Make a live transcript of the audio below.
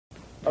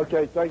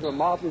Okay, thank you.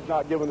 Martha's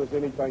not giving us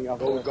anything. I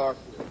think.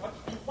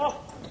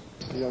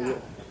 You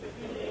know,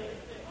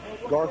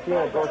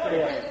 Garfield.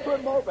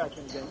 Put Mo back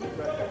in the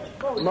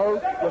game. Mo,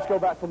 let's go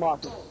back for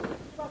Martha.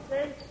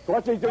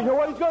 What's he do? You know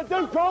what he's going to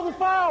do? Draw the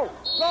foul.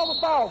 Draw the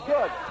foul.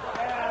 Good.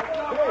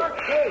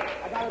 Hey,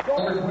 I got to go.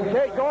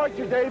 Can't guard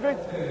you, David.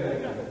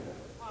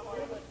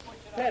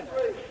 10.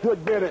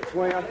 Good minutes,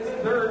 Lynn.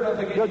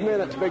 Good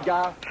minutes, big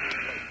guy.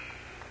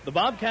 The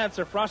Bobcats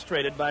are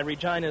frustrated by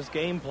Regina's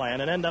game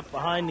plan and end up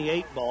behind the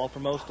 8 ball for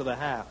most of the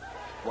half.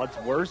 What's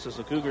worse is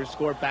the Cougars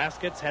score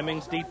baskets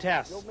Hemmings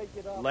detests,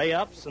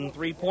 layups and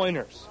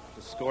 3-pointers.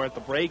 The score at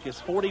the break is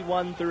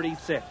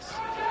 41-36.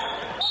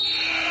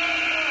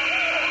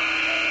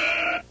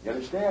 You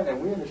understand?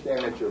 And we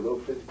understand that you're a little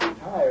physically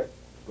tired,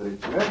 but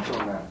it's mental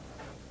now.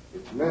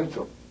 It's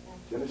mental.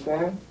 You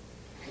understand?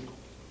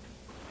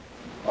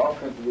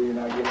 Offensively, you're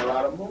not getting a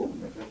lot of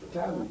movement. That's the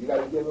time. You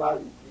got to get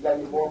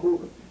more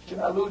movement. You're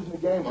not losing the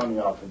game on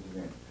the offensive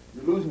end.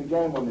 You're losing the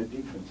game on the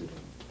defensive end.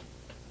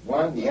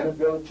 One, the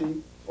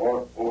inability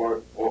or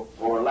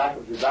lack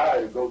of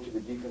desire to go to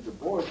the defensive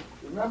board.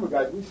 Remember,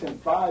 guys, we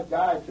sent 5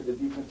 guys to the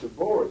defensive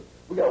board.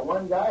 We got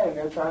 1 guy in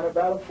there trying to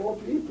battle 4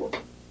 people.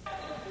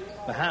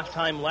 The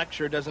halftime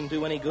lecture doesn't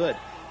do any good.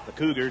 The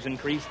Cougars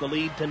increase the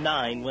lead to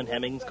 9 when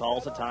Hemmings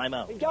calls a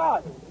timeout. Hey,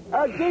 guys,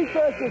 our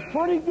defense is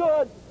pretty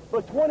good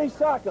for 20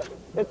 seconds.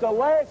 It's the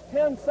last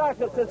 10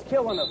 seconds that's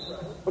killing us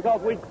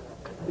because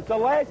it's the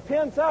last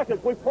 10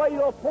 seconds. We played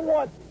a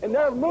point, and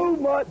their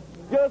movement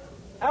just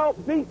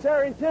outbeats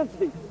our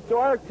intensity. So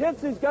our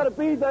intensity's got to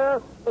be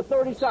there for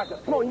 30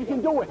 seconds. Come on, you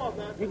can do it.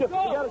 You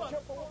got to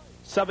chip away.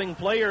 Subbing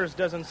players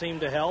doesn't seem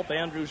to help.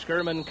 Andrew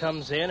Sherman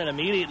comes in and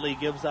immediately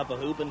gives up a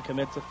hoop and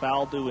commits a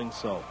foul doing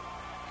so.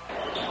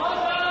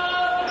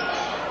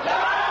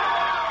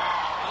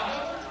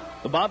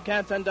 The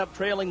Bobcats end up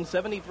trailing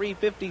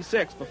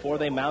 73-56 before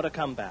they mount a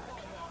comeback.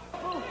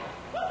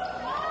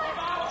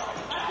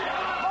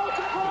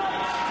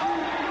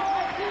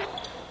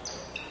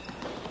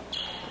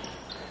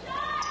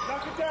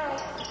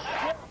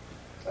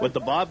 With the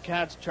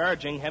Bobcats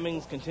charging,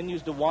 Hemmings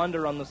continues to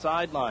wander on the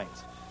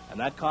sidelines, and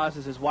that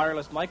causes his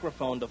wireless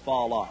microphone to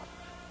fall off.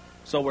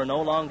 So we're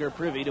no longer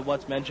privy to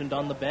what's mentioned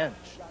on the bench.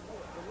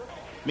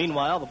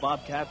 Meanwhile, the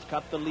Bobcats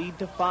cut the lead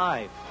to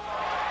 5.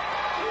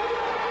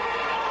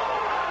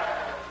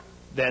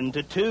 Then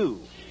to 2.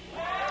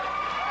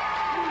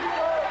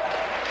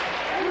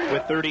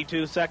 With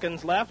 32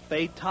 seconds left,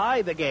 they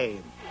tie the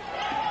game.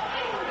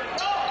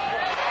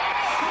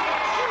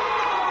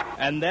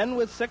 And then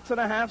with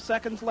 6.5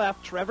 seconds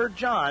left, Trevor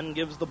John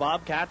gives the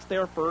Bobcats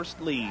their first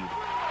lead.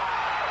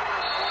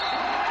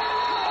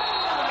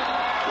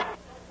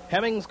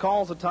 Hemmings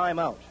calls a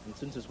timeout, and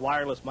since his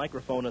wireless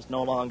microphone is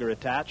no longer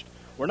attached,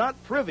 we're not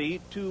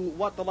privy to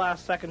what the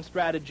last-second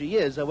strategy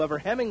is. However,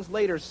 Hemmings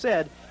later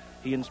said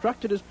he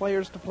instructed his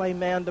players to play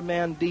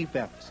man-to-man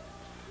defense.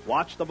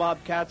 Watch the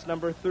Bobcats'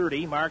 number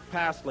 30, Mark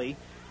Passley,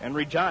 and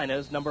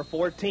Regina's number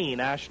 14,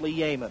 Ashley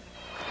Yeaman.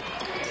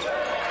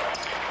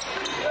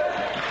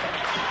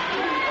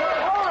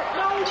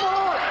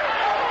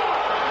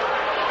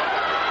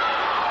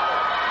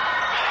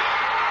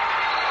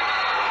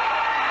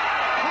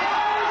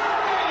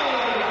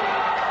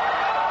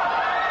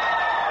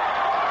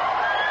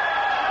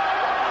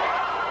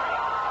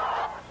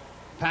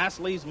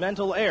 Passley's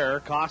mental error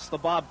cost the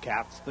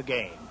Bobcats the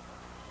game.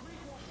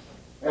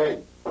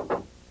 Hey,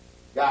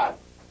 God,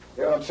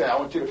 you know what I'm saying? I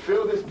want you to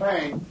feel this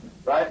pain,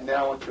 right? And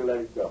now I want you to let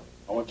it go.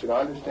 I want you to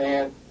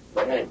understand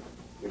that, hey,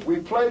 if we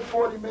play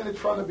 40 minutes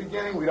from the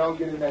beginning, we don't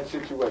get in that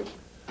situation.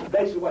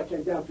 Basically what it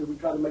came down to, we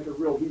tried to make a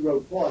real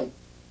hero play,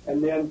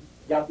 and then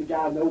got the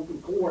guy in the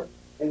open court.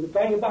 And the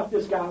thing about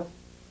this, guys,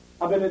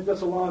 I've been at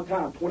this a long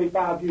time,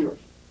 25 years.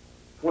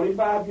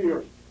 25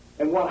 years.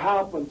 And what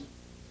happens,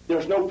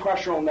 there's no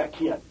pressure on that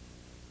kid.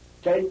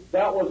 Okay?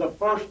 That was a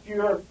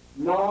first-year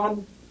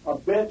a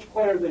bench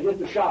player that hit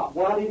the shot.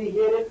 Why did he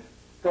hit it?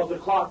 Because the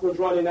clock was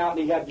running out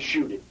and he had to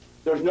shoot it.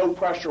 There's no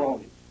pressure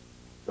on him.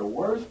 The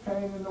worst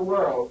pain in the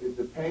world is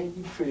the pain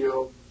you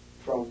feel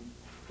from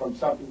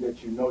something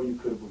that you know you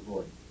could have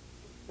avoided.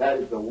 That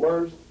is the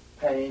worst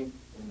pain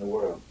in the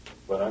world.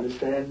 But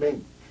understand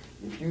me.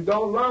 If you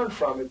don't learn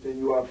from it, then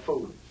you are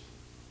foolish.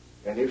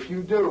 And if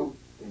you do,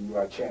 then you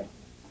are champion.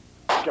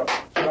 Go.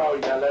 No,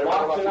 you gotta let it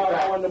roll off your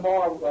back. Going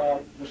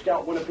tomorrow, the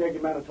Scout Winnipeg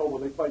and Manitoba,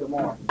 they play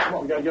tomorrow. Come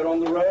on, we got to get on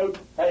the road.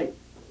 Hey,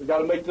 we got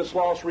to make this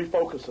loss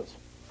refocus us.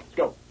 Let's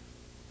go.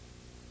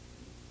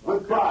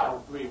 Good try.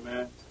 3,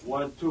 man.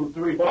 1, 2,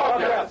 3.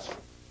 Bobcats.